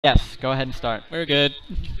Yes, go ahead and start. We're good.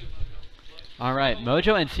 All right,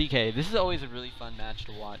 Mojo and CK. This is always a really fun match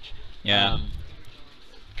to watch. Yeah.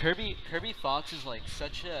 Kirby Fox is like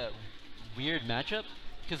such a weird matchup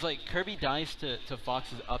because like Kirby dies to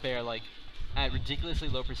Fox's up air like at ridiculously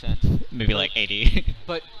low percents. Maybe like 80.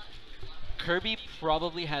 But Kirby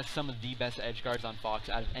probably has some of the best edge guards on Fox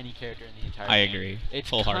out of any character in the entire I game. agree. It's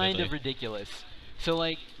Full-heartedly. kind of ridiculous. So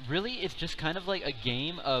like really it's just kind of like a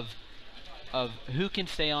game of who can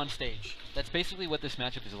stay on stage. That's basically what this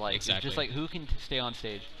matchup is like. Exactly. It's just like who can stay on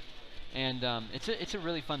stage. And it's a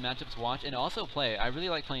really fun matchup to watch and also play. I really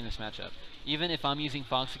like playing this matchup. Even if I'm using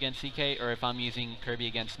Fox against CK or if I'm using Kirby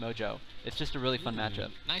against Mojo. It's just a really fun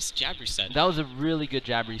matchup. Nice jab reset. That was a really good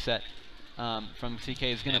jab reset from CK.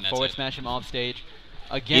 He's going to forward smash him off stage.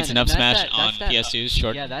 Again, Eats an up smash on PS2's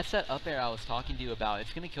short. Yeah, that's that up air I was talking to you about.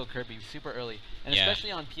 It's going to kill Kirby super early. And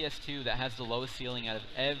especially on PS2 that has the lowest ceiling out of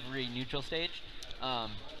every neutral stage. We're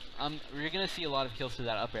going to see a lot of kills to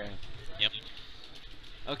that up air. Yep.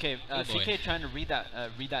 Okay, CK trying to read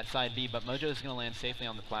that side B, but Mojo is going to land safely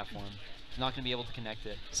on the platform. He's not going to be able to connect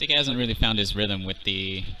it. CK hasn't really found his rhythm with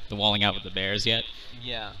the walling out with the bears yet.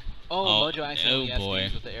 Yeah. Oh, Mojo actually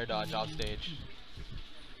SDs with the air dodge off stage.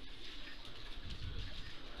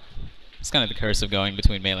 It's kind of the curse of going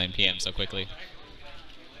between melee and PM so quickly.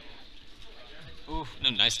 Oof.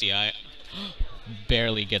 No, nice DI.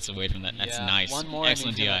 Barely gets away from that. That's nice. One more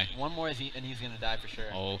excellent DI. One more and he's going to die for sure.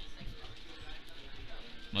 Oh.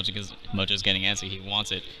 Mojo's getting antsy. He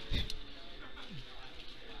wants it.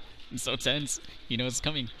 It's so tense. He knows it's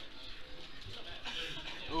coming.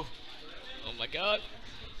 Oof. Oh my god.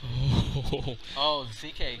 Oh,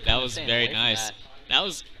 CK. That was very nice. That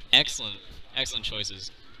was excellent. Excellent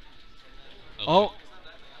choices. Oh.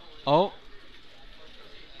 Oh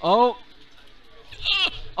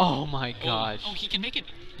my gosh. Oh, he can make it.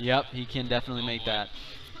 Yep, he can definitely make that.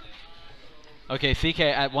 Okay, CK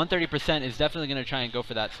at 130% is definitely going to try and go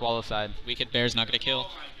for that swallow side. Wicked Bear's not going to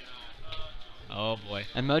kill. Oh boy.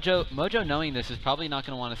 And Mojo knowing this is probably not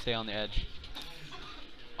going to want to stay on the edge.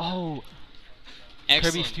 Oh.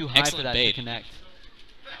 Excellent, Kirby's too high for that bait. to connect.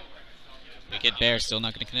 Wicked Bear still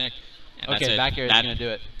not going to connect. And Okay, back air is going to do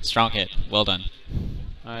it. Strong hit. Well done.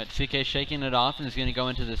 Alright, CK shaking it off and is going to go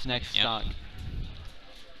into this next stock.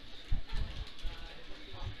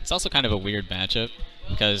 It's also kind of a weird matchup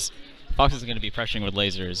because Fox is going to be pressuring with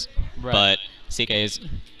lasers, but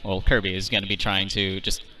Kirby is going to be trying to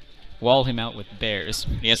just wall him out with bears.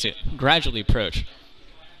 He has to gradually approach.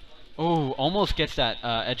 Oh, almost gets that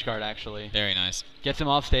edge guard actually. Very nice. Gets him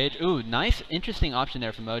off stage. Ooh, nice, interesting option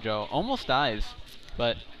there from Mojo. Almost dies,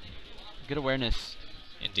 but good awareness.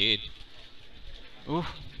 Indeed. Ooh.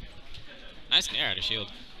 Nice nair out of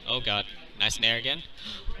shield. Oh god. Nice nair again.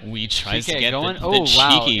 We tries CK to get going. the Oh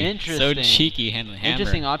wow, cheeky, interesting. so cheeky hammer.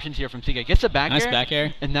 Interesting options here from CK. Gets a back nice air. Back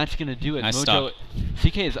air. And that's gonna do it. Nice Mojo, stock.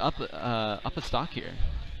 CK is up a stock here.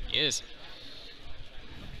 He is.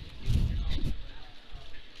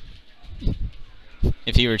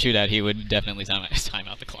 If he were to that, he would definitely time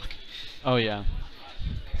out the clock. Oh yeah.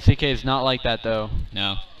 CK is not like that though.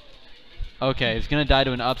 No. Okay, he's gonna die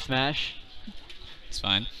to an up smash. It's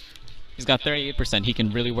fine. He's got 38%. He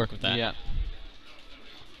can really work with that. Yeah.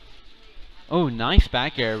 Oh, nice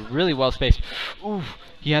back air. Really well spaced. Ooh,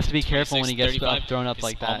 he has to be careful when he gets thrown up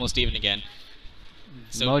like that. Almost even again.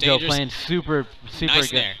 So Mojo dangerous. playing super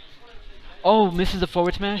Nice good. there. Oh, misses the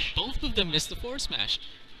forward smash. Both of them missed the forward smash.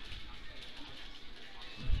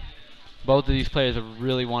 Both of these players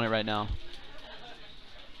really want it right now.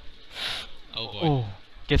 Oh boy. Oh,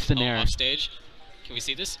 gets the nair. Off stage. Can we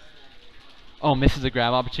see this? Oh, misses the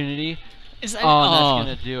grab opportunity. Is that that's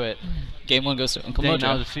gonna do it. Game 1 goes to Uncle Dang, Mojo.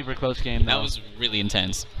 that was a super close game. That was really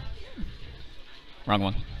intense. Wrong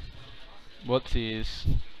one. Whoopsies.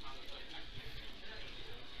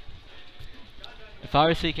 If I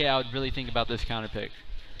were CK, I would really think about this counter pick.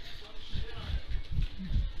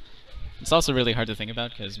 It's also really hard to think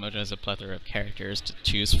about because Mojo has a plethora of characters to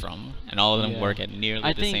choose from, and all of them work at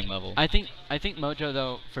nearly the same level. I think Mojo,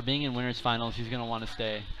 though, for being in winners finals, he's gonna want to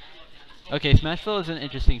stay. Okay, Smashville is an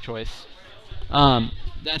interesting choice.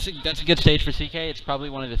 That's a good stage for CK. It's probably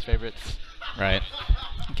one of his favorites. Right.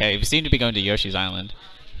 Okay, we seem to be going to Yoshi's Island.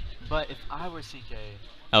 But if I were CK,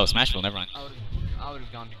 oh, Smashville, never mind. I would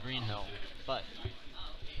have gone to Green Hill, but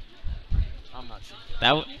I'm not CK.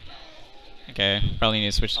 That okay, probably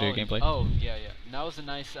need to switch to gameplay. Oh, yeah. That was a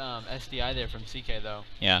nice SDI there from CK, though.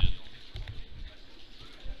 Yeah.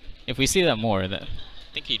 If we see that more, I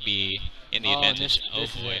think he'd be in the advantage. Oh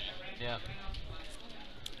boy. Yeah.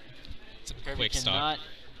 It's a Kirby quick stop.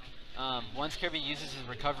 once Kirby uses his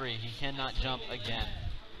recovery, he cannot jump again.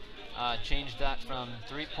 Change that from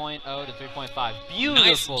 3.0 to 3.5. Nice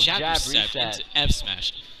Beautiful jab jab reset reset. into F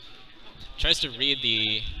smash. Tries to read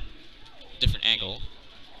the different angle.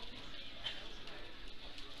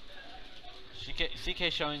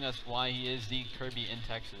 CK showing us why he is the Kirby in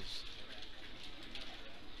Texas.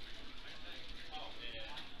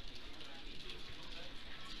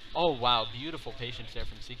 Oh wow, beautiful patience there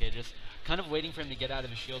from CK. Just kind of waiting for him to get out of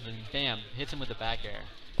his shield and bam, hits him with the back air.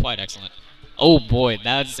 Quite excellent. Oh boy,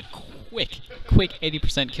 that's a quick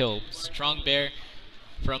 80% kill. Strong bear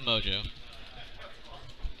from Mojo.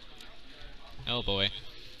 Oh boy.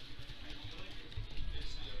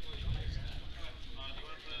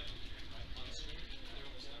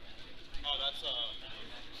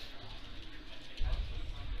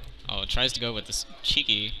 Oh, tries to go with this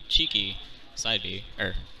cheeky side B.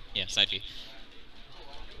 Yeah, side B.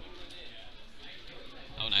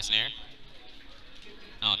 Oh, nice nair.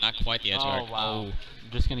 Oh, not quite the edge guard. Oh, wow. Oh,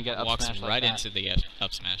 I'm just going to get up walks smash like right that. into the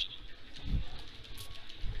up smash.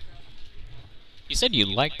 You said you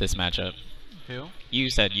liked this matchup. Who? You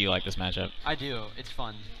said you like this matchup. I do. It's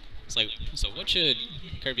fun. It's like, so what should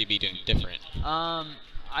Kirby be doing different?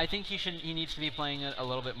 I think he needs to be playing it a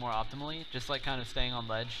little bit more optimally, just like kind of staying on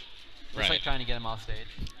ledge. Just Right. like trying to get him off stage.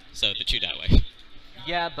 So the 2 that way.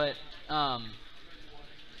 Yeah, but I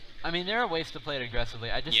mean, there are ways to play it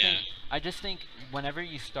aggressively. I just think whenever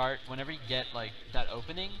you get like that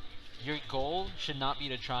opening, your goal should not be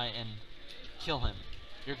to try and kill him.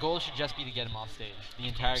 Your goal should just be to get him off stage the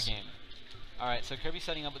entire game. All right, so Kirby's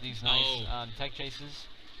setting up with these nice tech chases.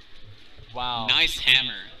 Wow. Nice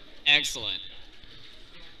hammer. Excellent.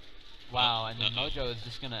 Wow, and then Mojo is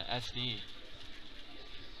just gonna SD.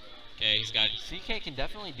 Okay, he's got. CK can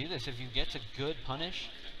definitely do this if he gets a good punish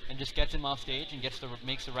and just gets him off stage and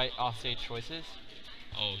makes the right off stage choices.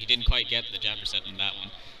 Oh, he didn't quite get the jab reset in that one.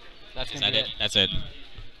 That's Is gonna that be it? That's it.